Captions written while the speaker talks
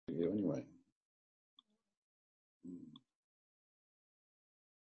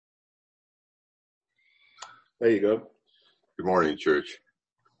There you go. Good morning, church.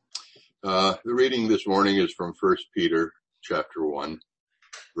 The reading this morning is from 1 Peter chapter 1,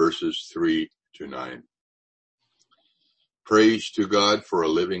 verses 3 to 9. Praise to God for a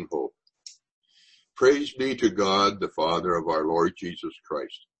living hope. Praise be to God, the Father of our Lord Jesus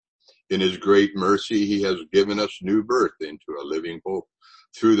Christ. In his great mercy, he has given us new birth into a living hope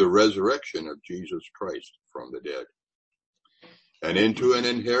through the resurrection of Jesus Christ from the dead, and into an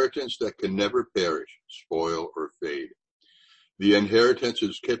inheritance that can never perish, spoil, or fade. The inheritance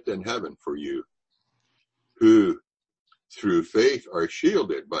is kept in heaven for you, who through faith are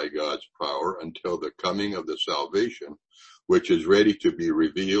shielded by God's power until the coming of the salvation, which is ready to be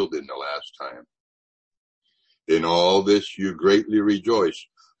revealed in the last time. In all this you greatly rejoice,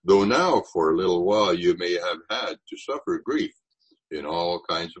 though now for a little while you may have had to suffer grief in all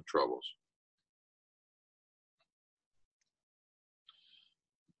kinds of troubles.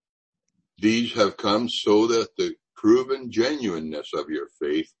 These have come so that the proven genuineness of your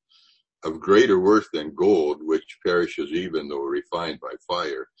faith, of greater worth than gold, which perishes even though refined by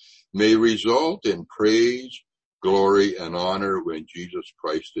fire, may result in praise, glory, and honor when Jesus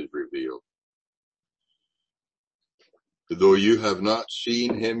Christ is revealed. Though you have not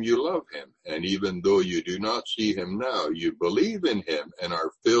seen him, you love him, and even though you do not see him now, you believe in him and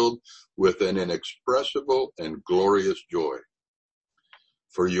are filled with an inexpressible and glorious joy.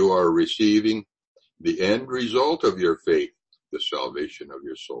 For you are receiving the end result of your faith, the salvation of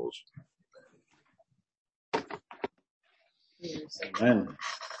your souls. Amen.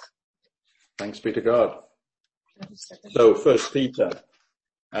 Thanks be to God. So, 1 Peter,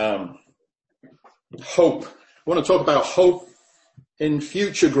 hope. I want to talk about hope in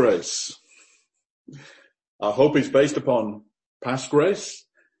future grace. Our hope is based upon past grace,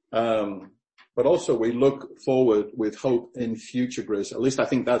 but also we look forward with hope in future grace. At least I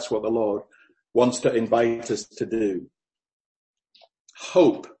think that's what the Lord wants to invite us to do.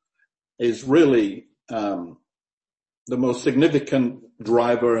 Hope is really the most significant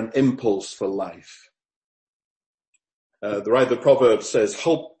driver and impulse for life. The writer of the Proverbs says,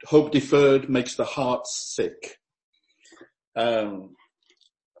 hope deferred makes the heart sick. And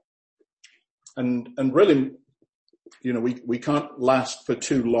really, you know, we can't last for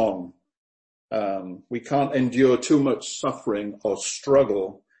too long. We can't endure too much suffering or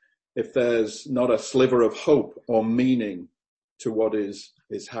struggle if there's not a sliver of hope or meaning to what is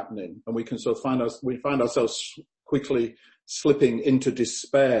happening. And we can sort of we find ourselves quickly slipping into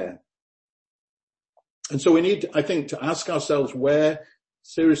despair. And so we need, I think, to ask ourselves, where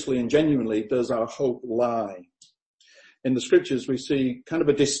seriously and genuinely does our hope lie? In the scriptures, we see kind of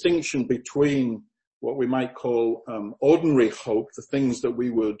a distinction between what we might call ordinary hope, the things that we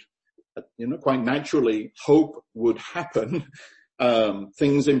would, quite naturally hope would happen,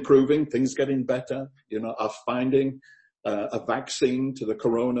 things improving, things getting better, us finding a vaccine to the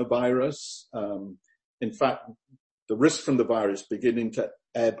coronavirus. In fact, the risk from the virus beginning to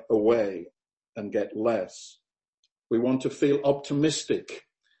ebb away and get less. We want to feel optimistic.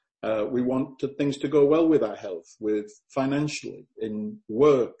 We want things to go well with our health, with financially, in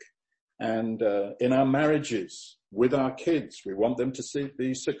work, and in our marriages, with our kids. We want them to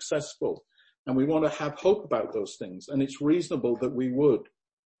be successful. And we want to have hope about those things. And it's reasonable that we would.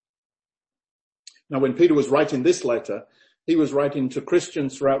 Now, when Peter was writing this letter, he was writing to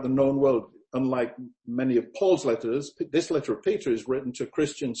Christians throughout the known world. Unlike many of Paul's letters, this letter of Peter is written to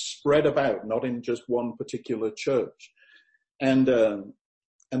Christians spread about, not in just one particular church. And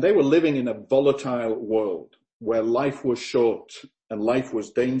they were living in a volatile world where life was short and life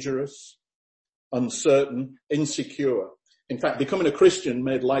was dangerous, uncertain, insecure. In fact, becoming a Christian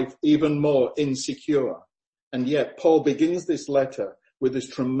made life even more insecure. And yet Paul begins this letter with this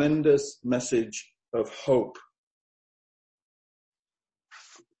tremendous message of hope.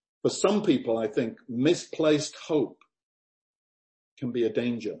 For some people, I think, misplaced hope can be a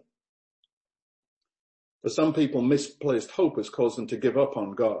danger. For some people, misplaced hope has caused them to give up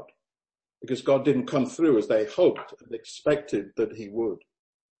on God because God didn't come through as they hoped and expected that he would.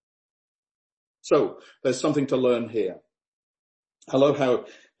 So there's something to learn here. I love how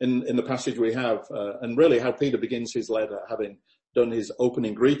in the passage we have, and really how Peter begins his letter, having done his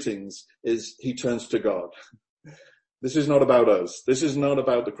opening greetings, is he turns to God. This is not about us. This is not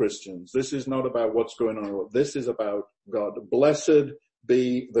about the Christians. This is not about what's going on. This is about God. Blessed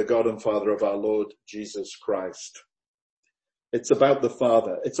be the God and Father of our Lord Jesus Christ. It's about the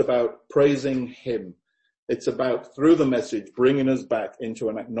Father. It's about praising him. It's about, through the message, bringing us back into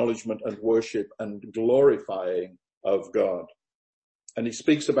an acknowledgement and worship and glorifying of God. And he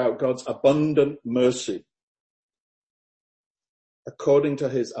speaks about God's abundant mercy. according to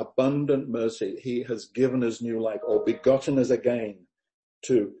his abundant mercy, he has given us new life, or begotten us again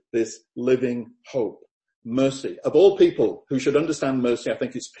to this living hope. Mercy. Of all people who should understand mercy, I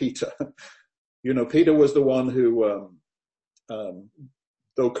think it's Peter. Peter was the one who,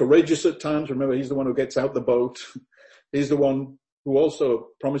 though courageous at times, remember, he's the one who gets out the boat. He's the one who also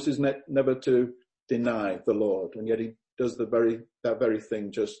promises never to deny the Lord. And yet he does that very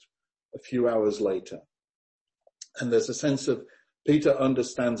thing just a few hours later. And there's a sense of Peter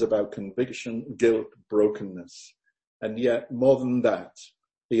understands about conviction, guilt, brokenness. And yet more than that,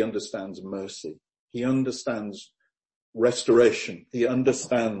 he understands mercy. He understands restoration. He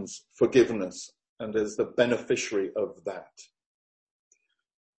understands forgiveness and is the beneficiary of that.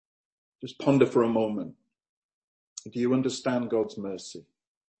 Just ponder for a moment. Do you understand God's mercy?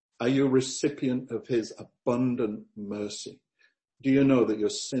 Are you a recipient of his abundant mercy? Do you know that your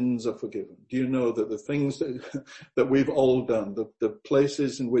sins are forgiven? Do you know that the things that we've all done, the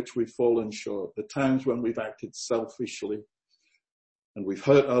places in which we've fallen short, the times when we've acted selfishly and we've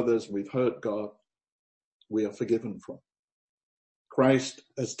hurt others, we've hurt God, we are forgiven from? Christ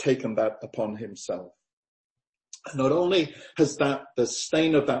has taken that upon himself. Not only has the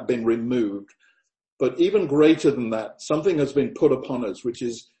stain of that been removed, but even greater than that, something has been put upon us, which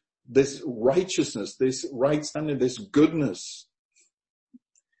is this righteousness, this right standing, this goodness,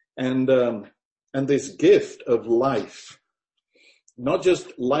 and this gift of life. Not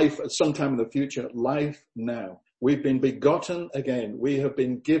just life at some time in the future, life now. We've been begotten again. We have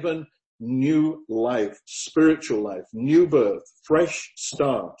been given new life, spiritual life, new birth, fresh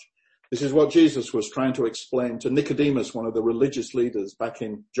start. This is what Jesus was trying to explain to Nicodemus, one of the religious leaders back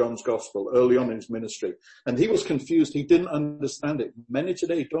in John's Gospel, early on in his ministry. And he was confused. He didn't understand it. Many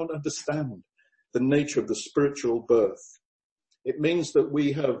today don't understand the nature of the spiritual birth. It means that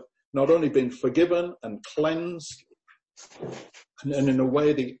we have not only been forgiven and cleansed, and in a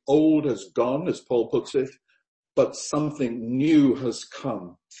way the old has gone, as Paul puts it, but something new has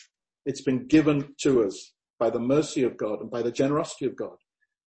come. It's been given to us by the mercy of God and by the generosity of God.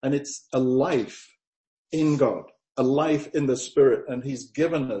 And it's a life in God, a life in the Spirit. And he's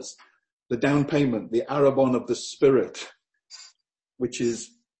given us the down payment, the arrabon of the Spirit, which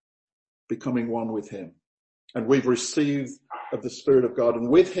is becoming one with him. And we've received of the Spirit of God. And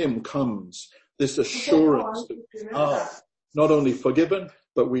with him comes this assurance that we are not only forgiven,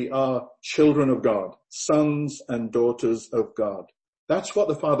 but we are children of God, sons and daughters of God. That's what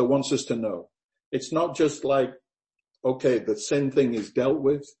the Father wants us to know. It's not just like, okay, the sin thing is dealt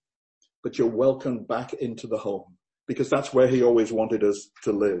with, but you're welcomed back into the home, because that's where he always wanted us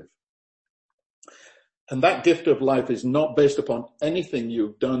to live. And that gift of life is not based upon anything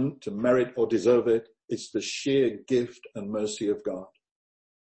you've done to merit or deserve it. It's the sheer gift and mercy of God,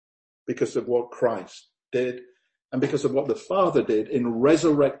 because of what Christ did and because of what the Father did in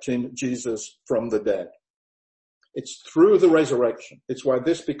resurrecting Jesus from the dead. It's through the resurrection. It's why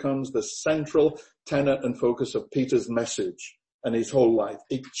this becomes the central tenet and focus of Peter's message and his whole life.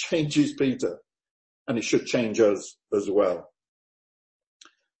 It changes Peter, and it should change us as well.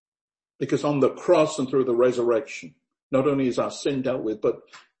 Because on the cross and through the resurrection, not only is our sin dealt with, but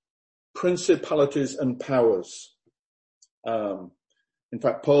principalities and powers. In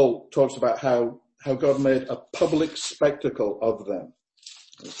fact, Paul talks about how God made a public spectacle of them.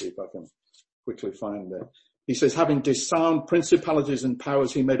 Let's see if I can quickly find that. He says, having disarmed principalities and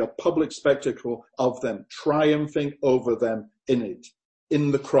powers, he made a public spectacle of them, triumphing over them in it,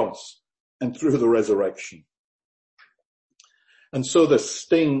 in the cross and through the resurrection. And so the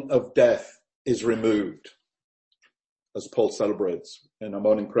sting of death is removed, as Paul celebrates. In our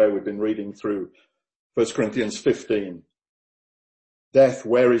morning prayer, we've been reading through 1 Corinthians 15. Death,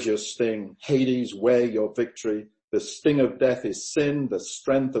 where is your sting? Hades, where your victory? The sting of death is sin. The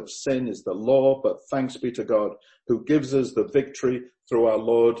strength of sin is the law. But thanks be to God who gives us the victory through our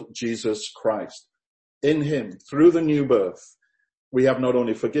Lord Jesus Christ. In him, through the new birth, we have not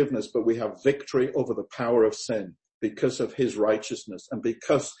only forgiveness, but we have victory over the power of sin because of his righteousness and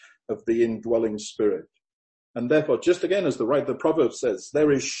because of the indwelling Spirit. And therefore, just again, as the proverb says,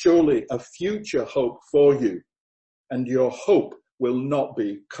 there is surely a future hope for you, and your hope will not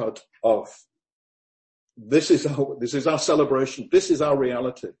be cut off. This is our celebration. This is our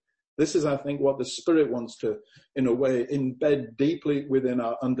reality. This is, I think, what the Spirit wants to, in a way, embed deeply within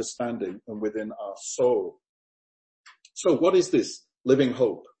our understanding and within our soul. So what is this living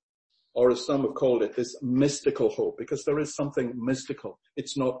hope? Or as some have called it, this mystical hope, because there is something mystical.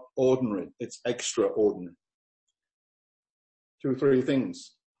 It's not ordinary. It's extraordinary. 2 or 3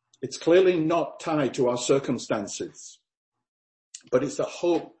 things. It's clearly not tied to our circumstances, but it's a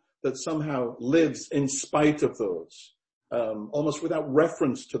hope that somehow lives in spite of those. almost without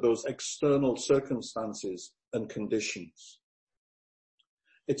reference to those external circumstances and conditions.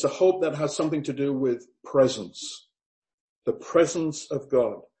 It's a hope that has something to do with presence, the presence of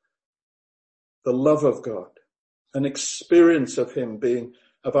God, the love of God, an experience of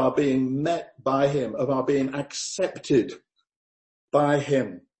our being met by him, of our being accepted by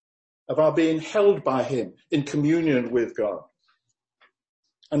him, of our being held by him in communion with God.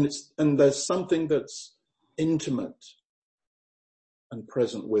 And there's something that's intimate and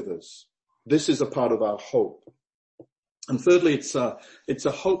present with us. This is a part of our hope. And thirdly, it's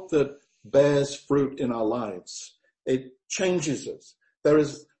a hope that bears fruit in our lives. It changes us.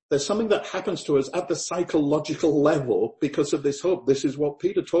 There's something that happens to us at the psychological level because of this hope. This is what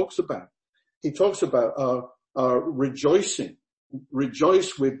Peter talks about. He talks about our rejoicing.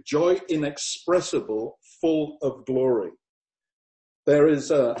 Rejoice with joy inexpressible, full of glory. There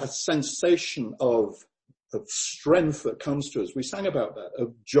is a sensation of strength that comes to us. We sang about that,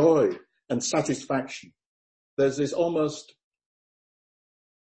 of joy and satisfaction. There's this almost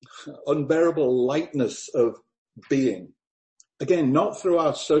unbearable lightness of being. Again, not through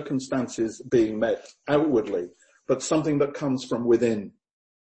our circumstances being met outwardly, but something that comes from within,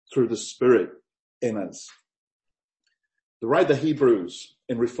 through the Spirit in us. The writer Hebrews,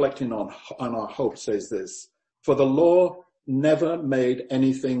 in reflecting on our hope, says this: for the law never made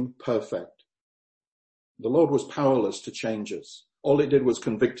anything perfect. The Lord was powerless to change us. All it did was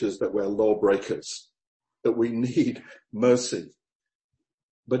convict us that we're lawbreakers, that we need mercy.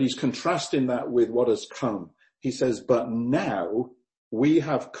 But he's contrasting that with what has come. He says, but now we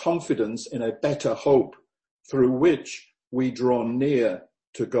have confidence in a better hope through which we draw near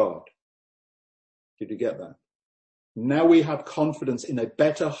to God. Did you get that? Now we have confidence in a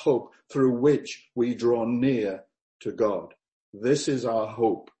better hope through which we draw near to God. This is our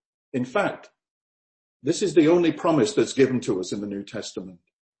hope. In fact, this is the only promise that's given to us in the New Testament.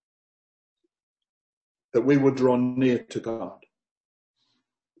 That we would draw near to God.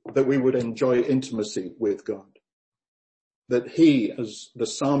 That we would enjoy intimacy with God. That he, as the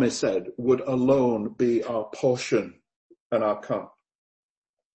psalmist said, would alone be our portion and our cup.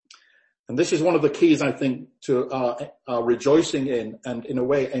 And this is one of the keys, I think, to our rejoicing in and in a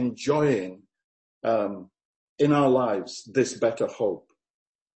way enjoying in our lives this better hope.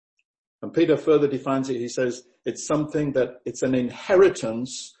 And Peter further defines it. He says it's something that it's an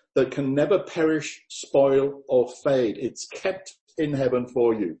inheritance that can never perish, spoil, or fade. It's kept in heaven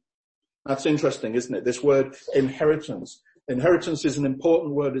for you. That's interesting, isn't it? This word inheritance. Inheritance is an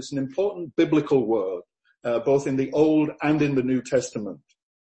important word. It's an important biblical word, both in the Old and in the New Testament.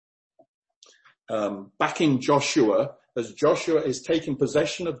 Back in Joshua, as Joshua is taking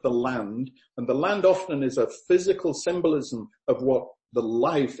possession of the land, and the land often is a physical symbolism of what the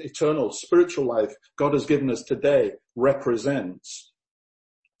life, eternal, spiritual life God has given us today represents.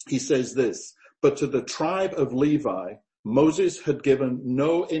 He says this, but to the tribe of Levi, Moses had given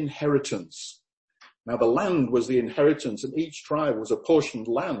no inheritance. Now the land was the inheritance, and each tribe was apportioned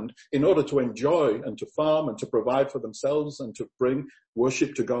land in order to enjoy and to farm and to provide for themselves and to bring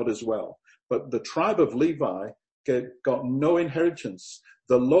worship to God as well. But the tribe of Levi got no inheritance.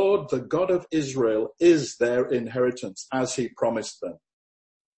 The Lord, the God of Israel, is their inheritance, as he promised them.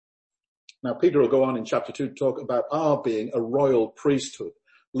 Now Peter will go on in chapter 2 to talk about our being a royal priesthood.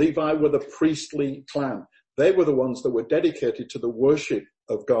 Levi were the priestly clan. They were the ones that were dedicated to the worship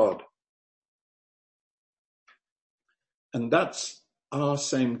of God. And that's our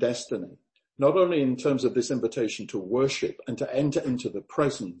same destiny, not only in terms of this invitation to worship and to enter into the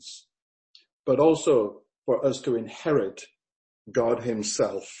presence, but also for us to inherit God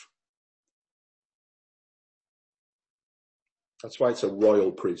himself. That's why it's a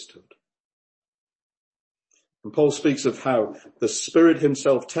royal priesthood. And Paul speaks of how the Spirit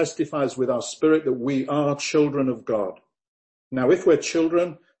himself testifies with our spirit that we are children of God. Now, if we're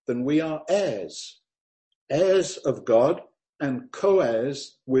children, then we are heirs of God and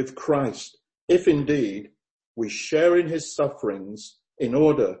co-heirs with Christ, if indeed we share in his sufferings in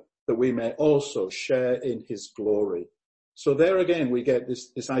order that we may also share in his glory. So there again, we get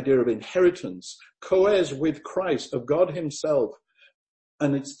this idea of inheritance, co-heirs with Christ, of God himself,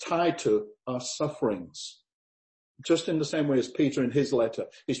 and it's tied to our sufferings. Just in the same way as Peter in his letter,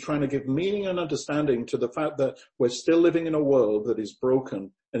 he's trying to give meaning and understanding to the fact that we're still living in a world that is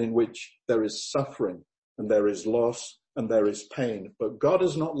broken and in which there is suffering and there is loss and there is pain. But God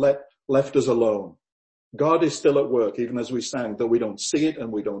has not left us alone. God is still at work, even as we sang, though we don't see it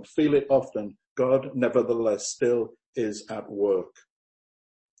and we don't feel it often, God nevertheless still is at work.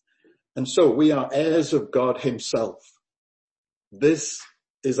 And so we are heirs of God himself. This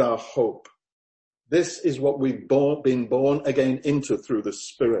is our hope. This is what we've been born again into through the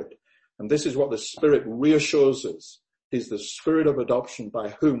Spirit. And this is what the Spirit reassures us. He's the Spirit of adoption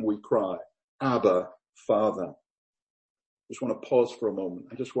by whom we cry, Abba, Father. Just want to pause for a moment.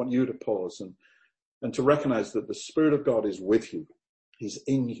 I just want you to pause and to recognize that the Spirit of God is with you. He's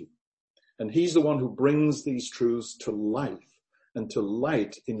in you. And he's the one who brings these truths to life and to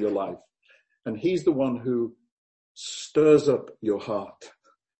light in your life. And he's the one who stirs up your heart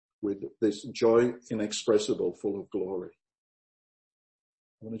with this joy inexpressible, full of glory.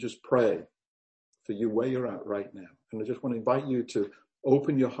 I want to just pray for you where you're at right now. And I just want to invite you to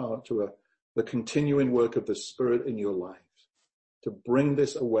open your heart to the continuing work of the Spirit in your life, to bring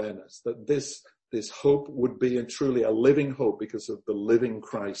this awareness that this hope would be and truly a living hope because of the living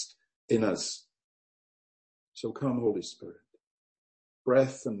Christ in us. So come, Holy Spirit,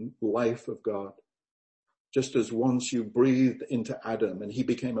 breath and life of God. Just as once you breathed into Adam and he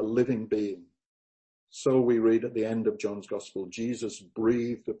became a living being, so we read at the end of John's Gospel, Jesus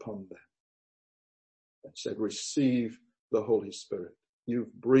breathed upon them and said, receive the Holy Spirit.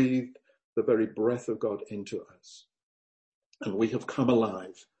 You've breathed the very breath of God into us. And we have come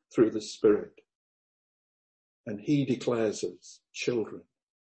alive through the Spirit. And he declares us children,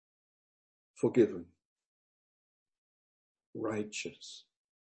 forgiven, righteous,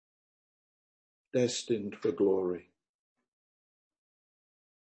 destined for glory,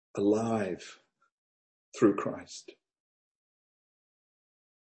 alive through Christ.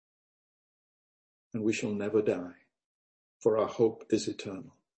 And we shall never die, for our hope is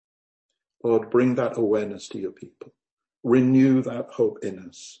eternal. Lord, bring that awareness to your people. Renew that hope in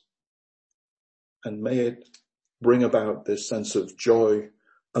us. And may it bring about this sense of joy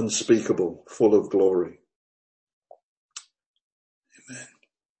unspeakable, full of glory. Amen.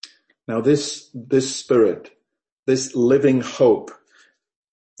 Now this Spirit, this living hope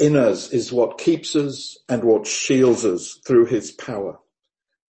in us is what keeps us and what shields us through his power.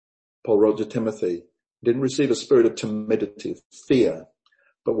 Paul wrote to Timothy, didn't receive a spirit of timidity, of fear,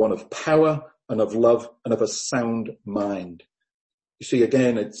 but one of power and of love and of a sound mind. You see,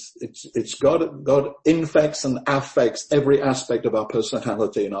 again, it's God infects and affects every aspect of our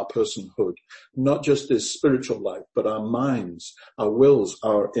personality and our personhood, not just this spiritual life, but our minds, our wills,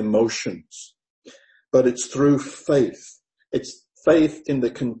 our emotions. But it's through faith. It's faith in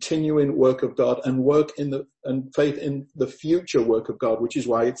the continuing work of God and faith in the future work of God, which is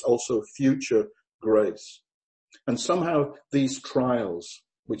why it's also future grace. And somehow these trials,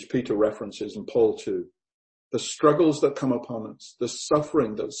 which Peter references and Paul too, the struggles that come upon us, the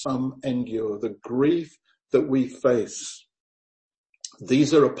suffering that some endure, the grief that we face,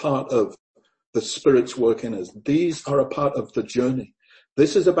 these are a part of the Spirit's work in us. These are a part of the journey.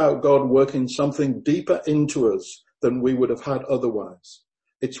 This is about God working something deeper into us than we would have had otherwise.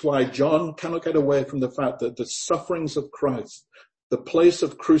 It's why John cannot get away from the fact that the sufferings of Christ, the place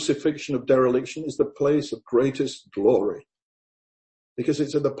of crucifixion, of dereliction, is the place of greatest glory. Because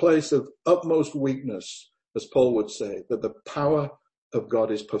it's at the place of utmost weakness, as Paul would say, that the power of God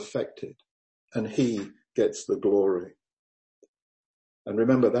is perfected and he gets the glory. And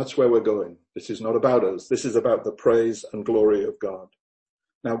remember, that's where we're going. This is not about us. This is about the praise and glory of God.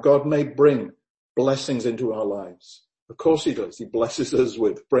 Now, God may bring blessings into our lives. Of course he does. He blesses us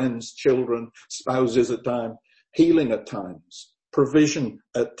with friends, children, spouses at times, healing at times, provision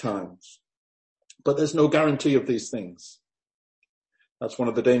at times. But there's no guarantee of these things. That's one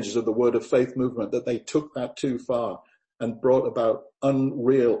of the dangers of the Word of Faith movement, that they took that too far and brought about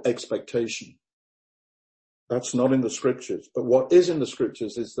unreal expectation. That's not in the Scriptures. But what is in the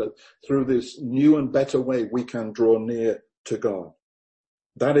Scriptures is that through this new and better way, we can draw near to God.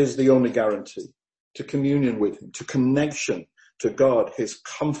 That is the only guarantee, to communion with him, to connection to God, his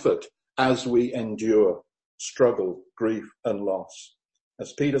comfort as we endure struggle, grief, and loss.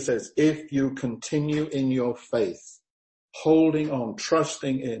 As Peter says, if you continue in your faith, holding on,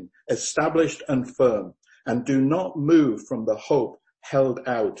 trusting in, established and firm, and do not move from the hope held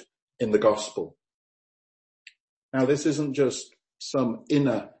out in the gospel. Now, this isn't just some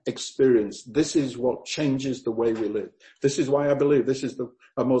inner experience. This is what changes the way we live. This is why I believe this is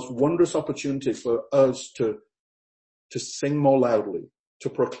a most wondrous opportunity for us to sing more loudly, to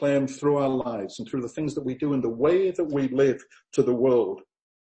proclaim through our lives and through the things that we do and the way that we live to the world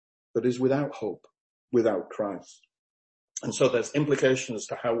that is without hope, without Christ. And so there's implications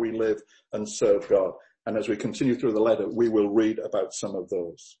to how we live and serve God. And as we continue through the letter, we will read about some of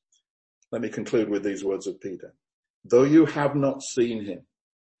those. Let me conclude with these words of Peter. Though you have not seen him.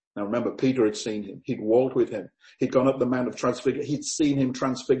 Now remember, Peter had seen him. He'd walked with him. He'd gone up the Mount of Transfiguration. He'd seen him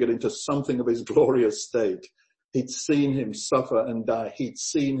transfigured into something of his glorious state. He'd seen him suffer and die. He'd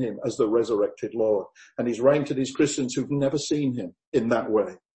seen him as the resurrected Lord. And he's writing to these Christians who've never seen him in that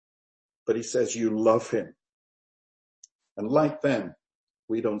way. But he says, you love him. And like them,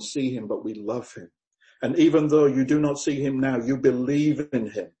 we don't see him, but we love him. And even though you do not see him now, you believe in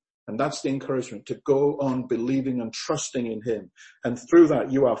him. And that's the encouragement, to go on believing and trusting in him. And through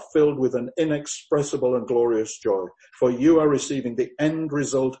that, you are filled with an inexpressible and glorious joy. For you are receiving the end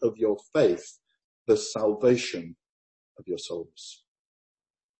result of your faith, the salvation of your souls.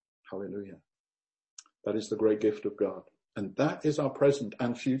 Hallelujah. That is the great gift of God. And that is our present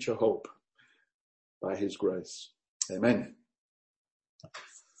and future hope by his grace. Amen.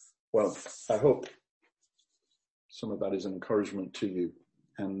 Well, I hope some of that is an encouragement to you,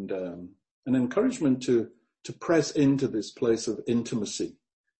 and an encouragement to press into this place of intimacy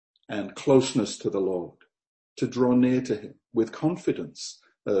and closeness to the Lord, to draw near to him with confidence,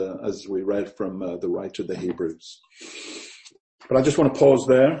 as we read from the writer of the Hebrews. But I just want to pause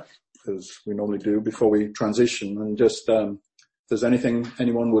there, as we normally do, before we transition, and just if there's anything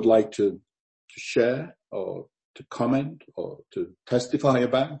anyone would like to share or to comment or to testify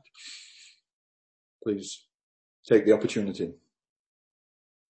about, please take the opportunity.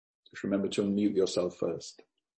 Just remember to unmute yourself first.